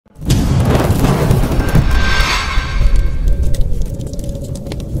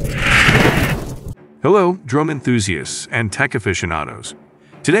Hello, drone enthusiasts and tech aficionados.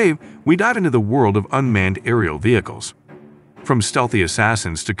 Today, we dive into the world of unmanned aerial vehicles. From stealthy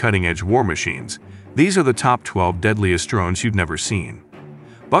assassins to cutting-edge war machines, these are the top 12 deadliest drones you've never seen.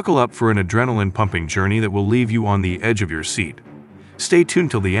 Buckle up for an adrenaline-pumping journey that will leave you on the edge of your seat. Stay tuned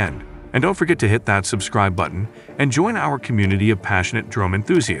till the end, and don't forget to hit that subscribe button and join our community of passionate drone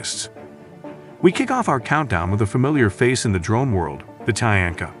enthusiasts. We kick off our countdown with a familiar face in the drone world, the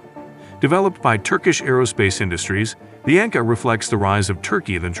Anka. Developed by Turkish Aerospace Industries, the Anka reflects the rise of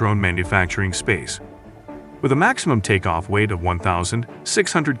Turkey in the drone manufacturing space. With a maximum takeoff weight of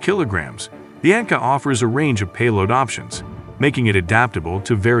 1,600 kilograms, the Anka offers a range of payload options, making it adaptable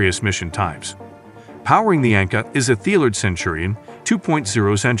to various mission types. Powering the Anka is a Thielert Centurion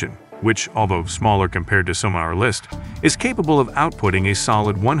 2.0's engine, which, although smaller compared to some on our list, is capable of outputting a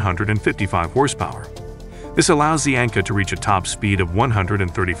solid 155 horsepower. This allows the Anka to reach a top speed of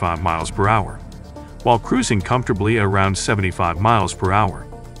 135 miles per hour, while cruising comfortably at around 75 miles per hour.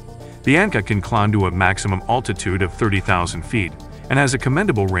 The Anka can climb to a maximum altitude of 30,000 feet and has a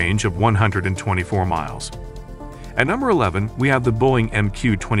commendable range of 124 miles. At number 11, we have the Boeing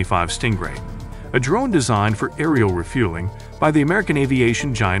MQ-25 Stingray, a drone designed for aerial refueling by the American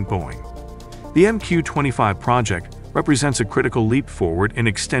aviation giant Boeing. The MQ-25 project represents a critical leap forward in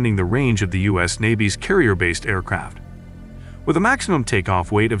extending the range of the U.S. Navy's carrier-based aircraft. With a maximum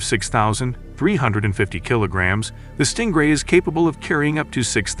takeoff weight of 6,350 kilograms, the Stingray is capable of carrying up to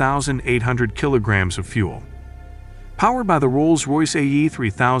 6,800 kilograms of fuel. Powered by the Rolls-Royce AE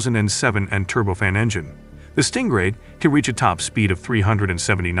 3007 and turbofan engine, the Stingray can reach a top speed of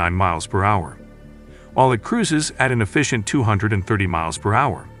 379 miles per hour. While it cruises at an efficient 230 miles per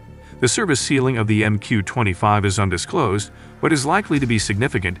hour. The service ceiling of the MQ-25 is undisclosed, but is likely to be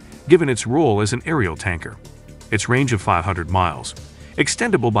significant given its role as an aerial tanker. Its range of 500 miles,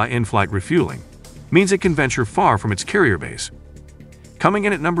 extendable by in-flight refueling, means it can venture far from its carrier base. Coming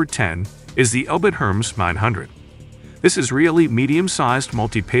in at number 10 is the Elbit Hermes 900. This Israeli medium-sized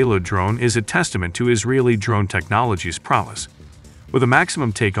multi-payload drone is a testament to Israeli drone technology's prowess. With a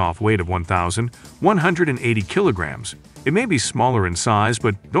maximum takeoff weight of 1,180 kilograms, it may be smaller in size,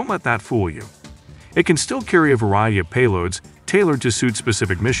 but don't let that fool you. It can still carry a variety of payloads tailored to suit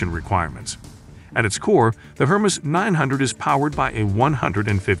specific mission requirements. At its core, the Hermes 900 is powered by a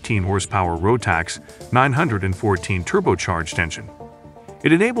 115 horsepower Rotax 914 turbocharged engine.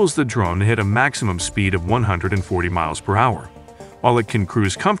 It enables the drone to hit a maximum speed of 140 miles per hour, while it can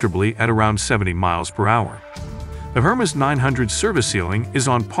cruise comfortably at around 70 miles per hour. The Hermes 900's service ceiling is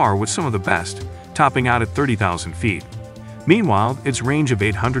on par with some of the best, topping out at 30,000 feet. Meanwhile, its range of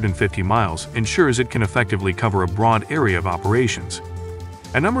 850 miles ensures it can effectively cover a broad area of operations.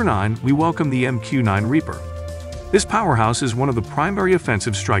 At number 9, we welcome the MQ-9 Reaper. This powerhouse is one of the primary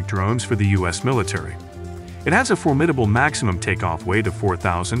offensive strike drones for the U.S. military. It has a formidable maximum takeoff weight of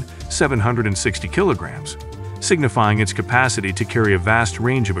 4,760 kilograms, signifying its capacity to carry a vast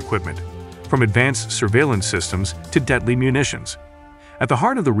range of equipment, from advanced surveillance systems to deadly munitions. At the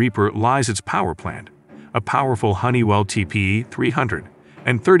heart of the Reaper lies its power plant, a powerful Honeywell TPE 300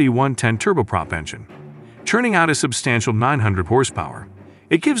 and 3110 turboprop engine. Churning out a substantial 900 horsepower,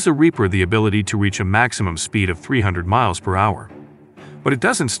 it gives the Reaper the ability to reach a maximum speed of 300 miles per hour. But it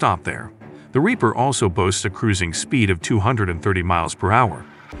doesn't stop there. The Reaper also boasts a cruising speed of 230 miles per hour,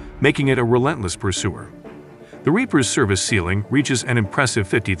 making it a relentless pursuer. The Reaper's service ceiling reaches an impressive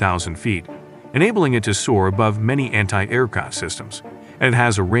 50,000 feet, enabling it to soar above many anti-aircraft systems, and it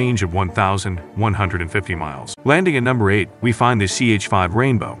has a range of 1,150 miles. Landing at number 8, we find the CH-5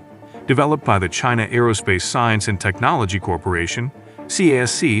 Rainbow. Developed by the China Aerospace Science and Technology Corporation,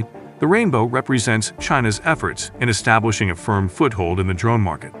 GA-ASI, the Rainbow represents China's efforts in establishing a firm foothold in the drone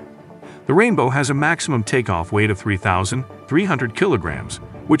market. The Rainbow has a maximum takeoff weight of 3,300 kilograms,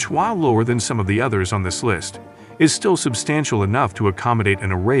 which, while lower than some of the others on this list, is still substantial enough to accommodate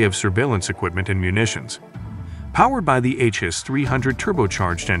an array of surveillance equipment and munitions. Powered by the HS-300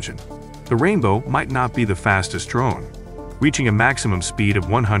 turbocharged engine, the Rainbow might not be the fastest drone, reaching a maximum speed of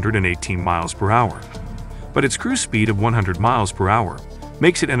 118 miles per hour. But its cruise speed of 100 miles per hour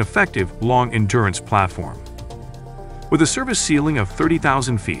makes it an effective, long-endurance platform. With a service ceiling of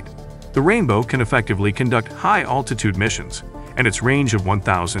 30,000 feet, the Rainbow can effectively conduct high-altitude missions, and its range of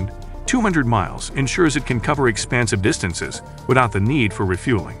 1,200 miles ensures it can cover expansive distances without the need for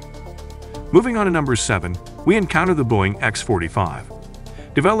refueling. Moving on to number 7, we encounter the Boeing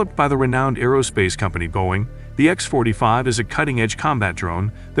X-45. Developed by the renowned aerospace company Boeing, the X-45 is a cutting-edge combat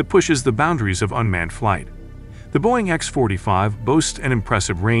drone that pushes the boundaries of unmanned flight. The Boeing X-45 boasts an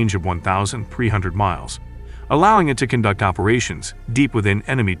impressive range of 1,300 miles, allowing it to conduct operations deep within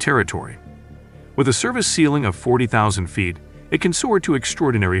enemy territory. With a service ceiling of 40,000 feet, it can soar to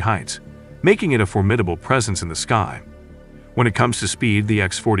extraordinary heights, making it a formidable presence in the sky. When it comes to speed, the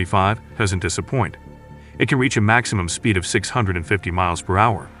X-45 doesn't disappoint. It can reach a maximum speed of 650 miles per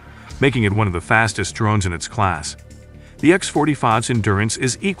hour, making it one of the fastest drones in its class. The X-45's endurance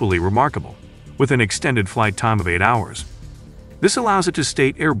is equally remarkable, with an extended flight time of 8 hours. This allows it to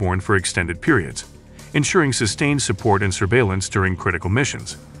stay airborne for extended periods, ensuring sustained support and surveillance during critical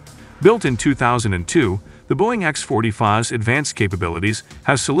missions. Built in 2002, the Boeing X-45's advanced capabilities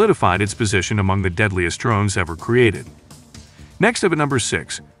have solidified its position among the deadliest drones ever created. Next up at number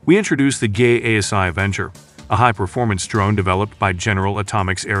 6, we introduce the GA-ASI Avenger, a high-performance drone developed by General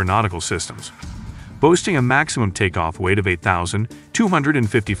Atomics Aeronautical Systems. Boasting a maximum takeoff weight of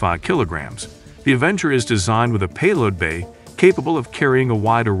 8,255 kilograms, the Avenger is designed with a payload bay capable of carrying a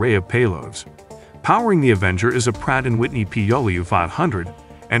wide array of payloads. Powering the Avenger is a Pratt & Whitney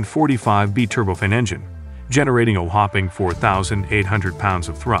PW545B turbofan engine, generating a whopping 4,800 pounds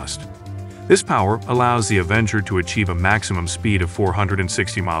of thrust. This power allows the Avenger to achieve a maximum speed of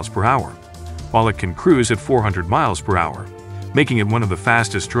 460 miles per hour, while it can cruise at 400 miles per hour, making it one of the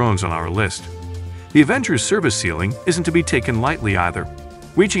fastest drones on our list. The Avenger's service ceiling isn't to be taken lightly either,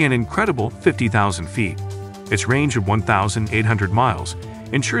 reaching an incredible 50,000 feet. Its range of 1,800 miles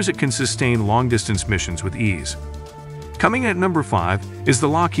ensures it can sustain long-distance missions with ease. Coming at number 5 is the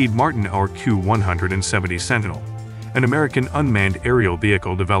Lockheed Martin RQ-170 Sentinel, an American unmanned aerial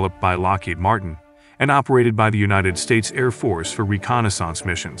vehicle developed by Lockheed Martin and operated by the United States Air Force for reconnaissance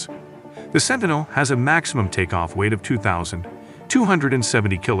missions. The Sentinel has a maximum takeoff weight of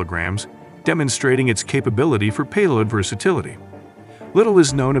 2,270 kilograms, demonstrating its capability for payload versatility. Little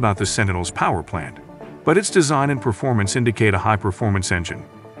is known about the Sentinel's power plant, but its design and performance indicate a high-performance engine.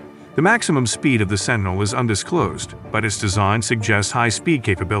 The maximum speed of the Sentinel is undisclosed, but its design suggests high-speed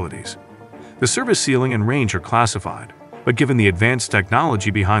capabilities. The service ceiling and range are classified, but given the advanced technology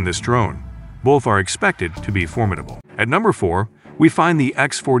behind this drone, both are expected to be formidable. At number 4, we find the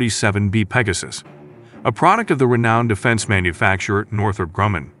X-47B Pegasus, a product of the renowned defense manufacturer Northrop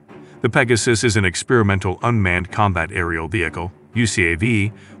Grumman. The Pegasus is an experimental unmanned combat aerial vehicle,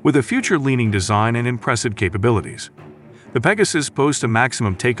 UCAV, with a future-leaning design and impressive capabilities. The Pegasus boasts a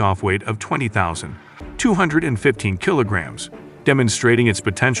maximum takeoff weight of 20,215 kilograms, demonstrating its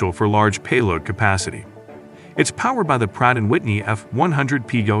potential for large payload capacity. It's powered by the Pratt & Whitney F100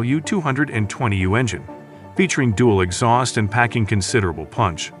 PW220U engine, featuring dual exhaust and packing considerable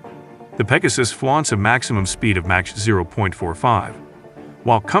punch. The Pegasus flaunts a maximum speed of Mach 0.45,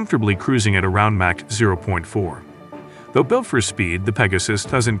 while comfortably cruising at around Mach 0.4. Though built for speed, the Pegasus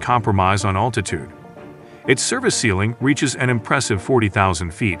doesn't compromise on altitude. Its service ceiling reaches an impressive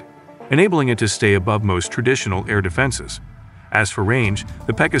 40,000 feet, enabling it to stay above most traditional air defenses. As for range,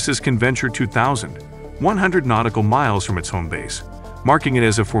 the Pegasus can venture 2,100 nautical miles from its home base, marking it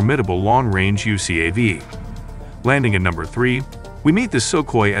as a formidable long-range UCAV. Landing at number 3, we meet the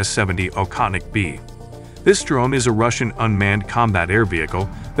Sukhoi S-70 Okhotnik B. This drone is a Russian unmanned combat air vehicle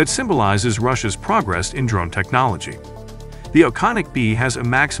that symbolizes Russia's progress in drone technology. The Okhotnik B has a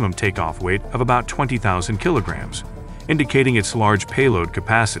maximum takeoff weight of about 20,000 kilograms, indicating its large payload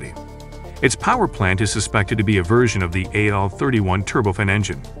capacity. Its power plant is suspected to be a version of the AL-31 turbofan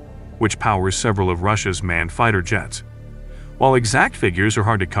engine, which powers several of Russia's manned fighter jets. While exact figures are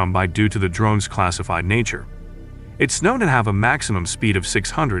hard to come by due to the drone's classified nature, it's known to have a maximum speed of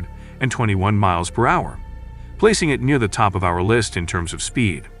 621 miles per hour, placing it near the top of our list in terms of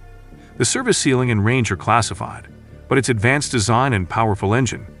speed. The service ceiling and range are classified, but its advanced design and powerful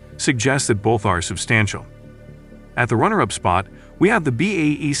engine suggest that both are substantial. At the runner-up spot, we have the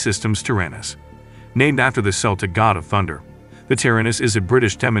BAE Systems Tyrannus. Named after the Celtic god of thunder, the Tyrannus is a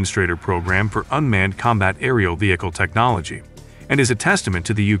British demonstrator program for unmanned combat aerial vehicle technology and is a testament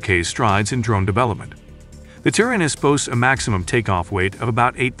to the UK's strides in drone development. The Tyrannus boasts a maximum takeoff weight of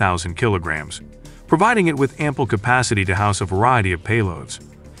about 8,000 kilograms, providing it with ample capacity to house a variety of payloads.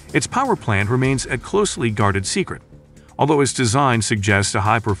 Its power plant remains a closely guarded secret, although its design suggests a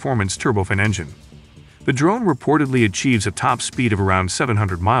high-performance turbofan engine. The drone reportedly achieves a top speed of around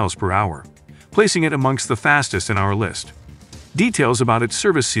 700 miles per hour, placing it amongst the fastest in our list. Details about its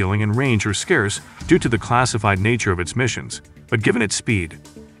service ceiling and range are scarce due to the classified nature of its missions, but given its speed,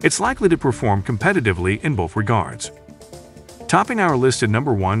 it's likely to perform competitively in both regards. Topping our list at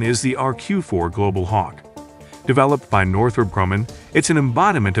number 1 is the RQ-4 Global Hawk. Developed by Northrop Grumman, it's an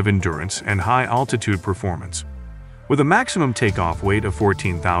embodiment of endurance and high-altitude performance. With a maximum takeoff weight of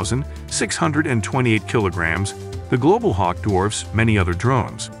 14,628 kilograms, the Global Hawk dwarfs many other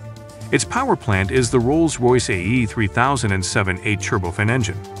drones. Its power plant is the Rolls-Royce AE3007-8 turbofan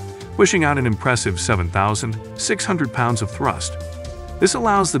engine, pushing out an impressive 7,600 pounds of thrust. This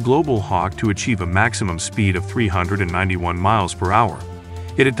allows the Global Hawk to achieve a maximum speed of 391 miles per hour,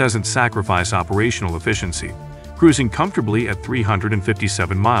 yet it doesn't sacrifice operational efficiency, cruising comfortably at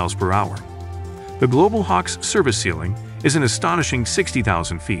 357 miles per hour. The Global Hawk's service ceiling is an astonishing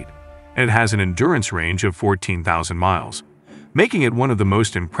 60,000 feet, and it has an endurance range of 14,000 miles, making it one of the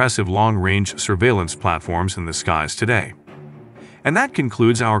most impressive long-range surveillance platforms in the skies today. And that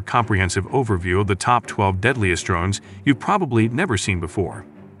concludes our comprehensive overview of the top 12 deadliest drones you've probably never seen before.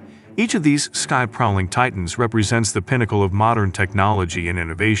 Each of these sky-prowling titans represents the pinnacle of modern technology and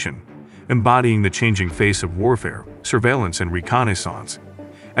innovation, embodying the changing face of warfare, surveillance, and reconnaissance.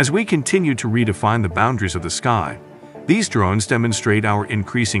 As we continue to redefine the boundaries of the sky, these drones demonstrate our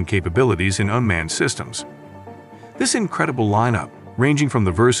increasing capabilities in unmanned systems. This incredible lineup, ranging from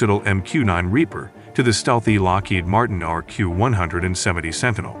the versatile MQ-9 Reaper to the stealthy Lockheed Martin RQ-170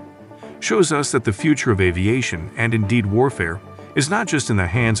 Sentinel, shows us that the future of aviation and indeed warfare is not just in the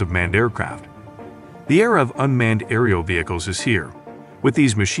hands of manned aircraft. The era of unmanned aerial vehicles is here, with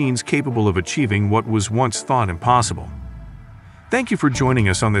these machines capable of achieving what was once thought impossible. Thank you for joining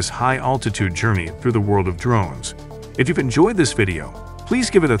us on this high-altitude journey through the world of drones. If you've enjoyed this video, please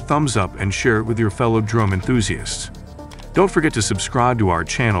give it a thumbs up and share it with your fellow drone enthusiasts. Don't forget to subscribe to our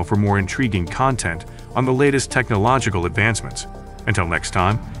channel for more intriguing content on the latest technological advancements. Until next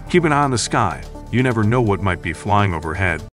time, keep an eye on the sky. You never know what might be flying overhead.